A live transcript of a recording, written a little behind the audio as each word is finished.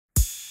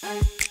Yeah,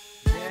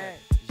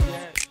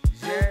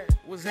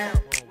 what's him?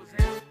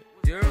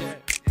 Yeah,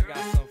 I got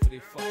something for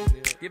these fucking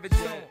niggas. Give it to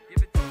him.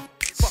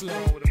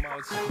 Slim with him out,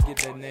 you can get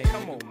that name.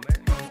 Come on, man.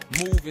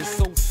 Moving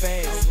so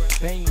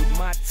fast, bang with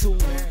my tool.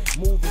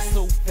 Moving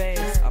so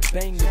fast, I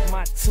bang with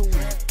my tool.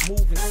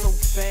 Moving so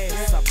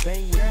fast, I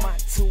bang with my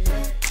tool.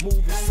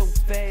 Moving so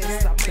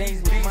fast, I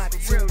bang with my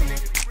tool.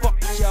 Fuck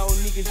y'all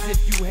niggas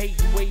if you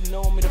hatin', waiting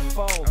on me to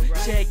fall.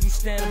 Shaggy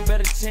stand a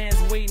better chance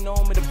waiting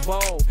on me to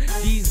ball.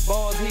 These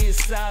balls here is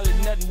solid,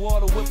 nothing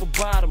water with a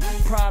bottom.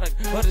 Product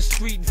of the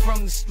street and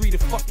from the street, a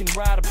fucking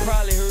rider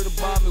probably heard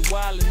about me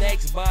while the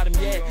next bottom.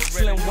 Yeah,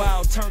 Slim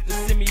Wild turned to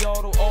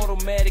semi-auto,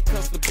 automatic,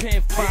 cause the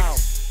pen file.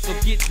 So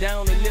get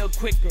down a little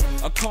quicker,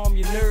 or calm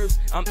your nerves.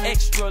 I'm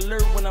extra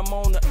alert when I'm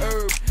on the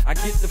herb. I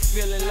get the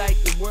feeling like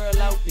the world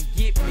out to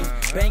get me.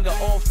 Banger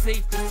off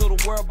safety, so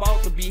the world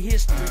about to be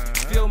history.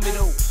 Feel me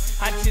though,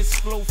 I just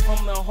flow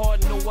from the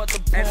heart, no other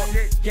part.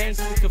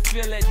 Gangsters can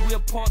feel that we're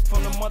apart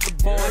from the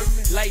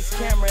motherboards. Lights,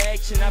 camera,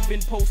 action, I've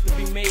been supposed to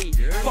be made.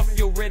 Fuck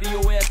your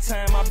radio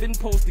airtime, I've been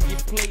supposed to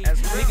get played.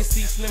 Niggas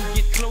see Slim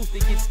get close, they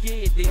get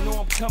scared, they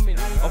know I'm coming.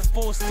 A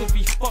force to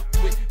be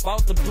fucked with,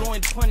 about to blow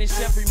and punish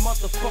every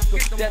motherfucker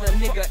that a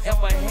nigga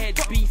ever had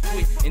beef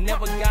with, and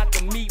never got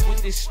to meet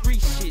with this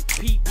street shit.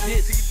 Peep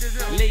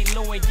this, lay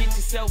low and get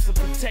yourself some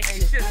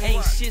protection.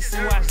 Ain't shit,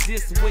 so watch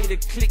this way the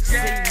click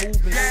say.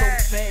 Moving so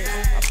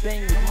fast, I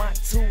bang with my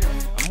tool.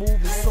 I'm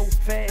moving so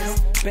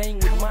fast, bang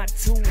with my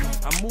tool.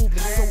 I'm moving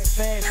so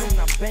fast and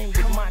I bang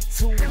with my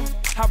tool.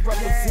 I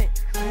represent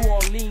New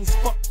Orleans,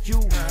 fuck you.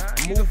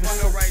 I'm moving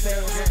so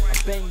fast.